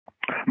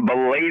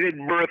Belated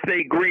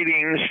birthday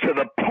greetings to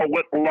the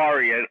Poet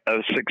Laureate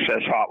of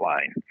Success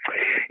Hotline.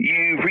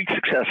 You've reached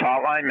Success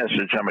Hotline,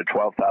 message number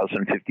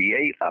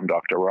 12,058. I'm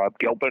Dr. Rob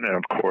Gilbert, and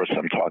of course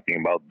I'm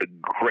talking about the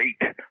great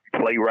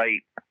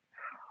playwright,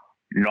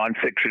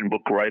 nonfiction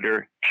book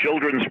writer,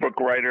 children's book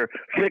writer,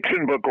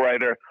 fiction book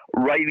writer,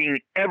 writing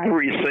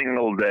every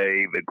single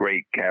day, the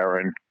great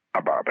Karen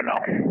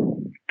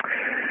Abarbanel.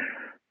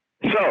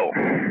 So,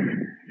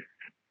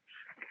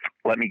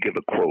 let me give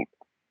a quote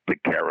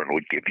that Karen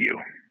would give you.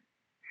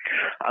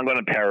 I'm going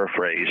to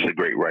paraphrase the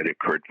great writer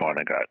Kurt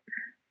Vonnegut.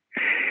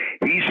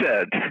 He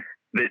said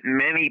that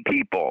many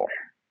people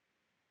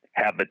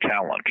have the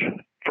talent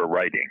for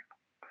writing,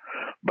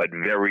 but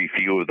very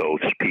few of those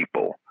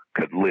people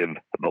could live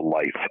the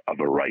life of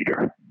a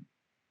writer.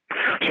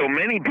 So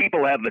many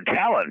people have the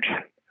talent,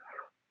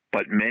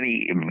 but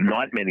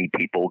not many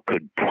people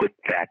could put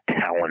that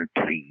talent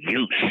to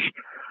use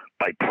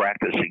by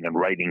practicing and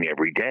writing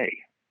every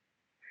day.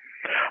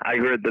 I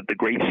heard that the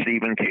great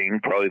Stephen King,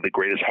 probably the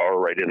greatest horror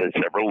writer that's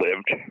ever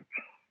lived,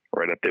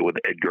 right up there with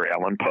Edgar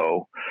Allan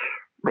Poe,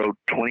 wrote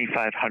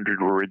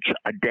 2,500 words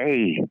a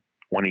day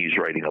when he's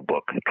writing a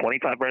book.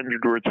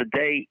 2,500 words a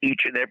day,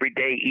 each and every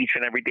day,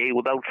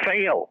 without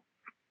fail.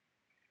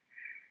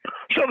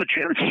 So the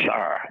chances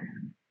are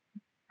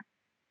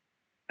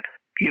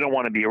you don't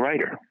want to be a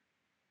writer.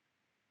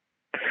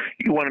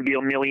 You want to be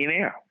a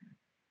millionaire.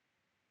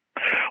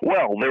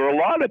 Well, there are a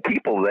lot of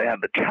people that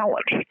have the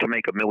talent to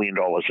make $1 million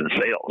in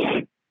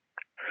sales.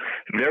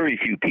 Very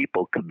few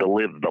people could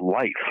live the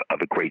life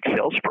of a great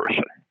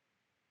salesperson.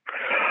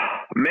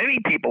 Many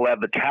people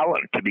have the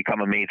talent to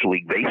become a Major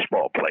League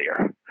Baseball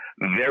player.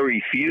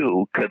 Very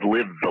few could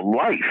live the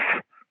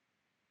life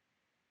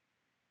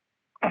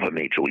of a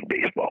Major League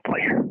Baseball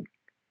player.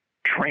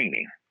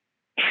 Training,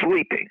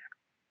 sleeping,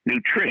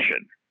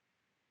 nutrition,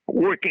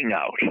 working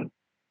out,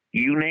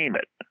 you name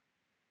it.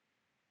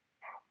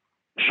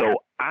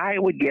 So I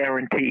would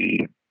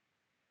guarantee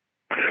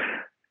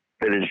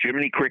that, as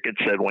Jiminy Cricket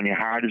said, when your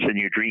heart is in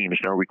your dreams,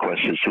 no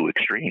request is too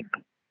extreme.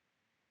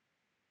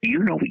 You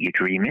know what your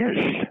dream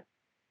is.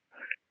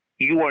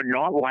 You are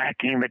not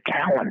lacking the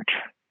talent.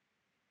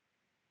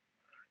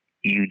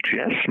 You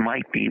just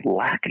might be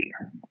lacking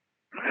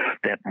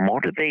that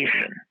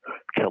motivation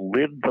to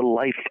live the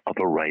life of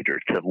a writer,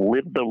 to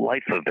live the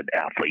life of an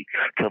athlete,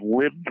 to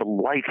live the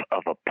life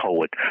of a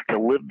poet, to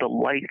live the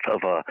life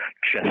of a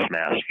chess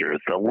master,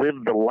 to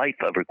live the life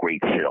of a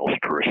great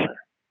salesperson.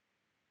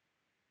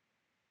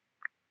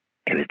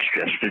 And it's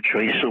just a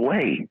choice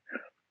away.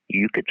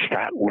 You could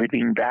start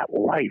living that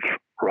life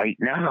right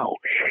now.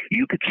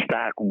 You could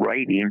start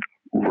writing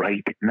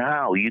right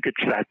now. You could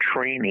start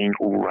training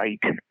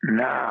right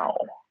now.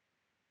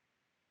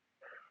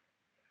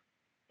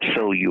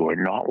 So you are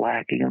not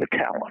lacking the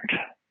talent.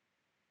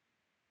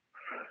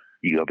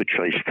 You have a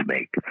choice to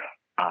make.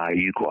 Are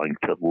you going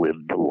to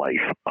live the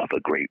life of a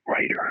great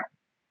writer?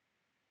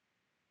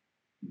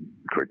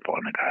 Kurt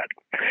Vonnegut.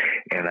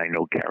 And I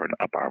know Karen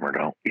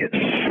Abarbanel is.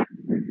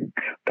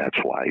 That's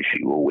why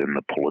she will win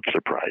the Pulitzer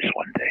Prize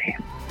one day.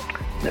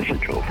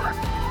 Message over.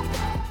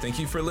 Thank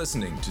you for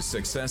listening to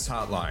Success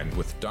Hotline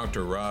with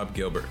Dr. Rob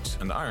Gilbert,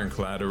 an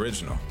Ironclad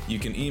original. You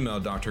can email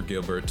Dr.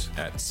 Gilbert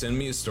at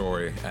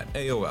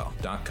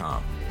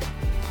sendmeastory@aol.com.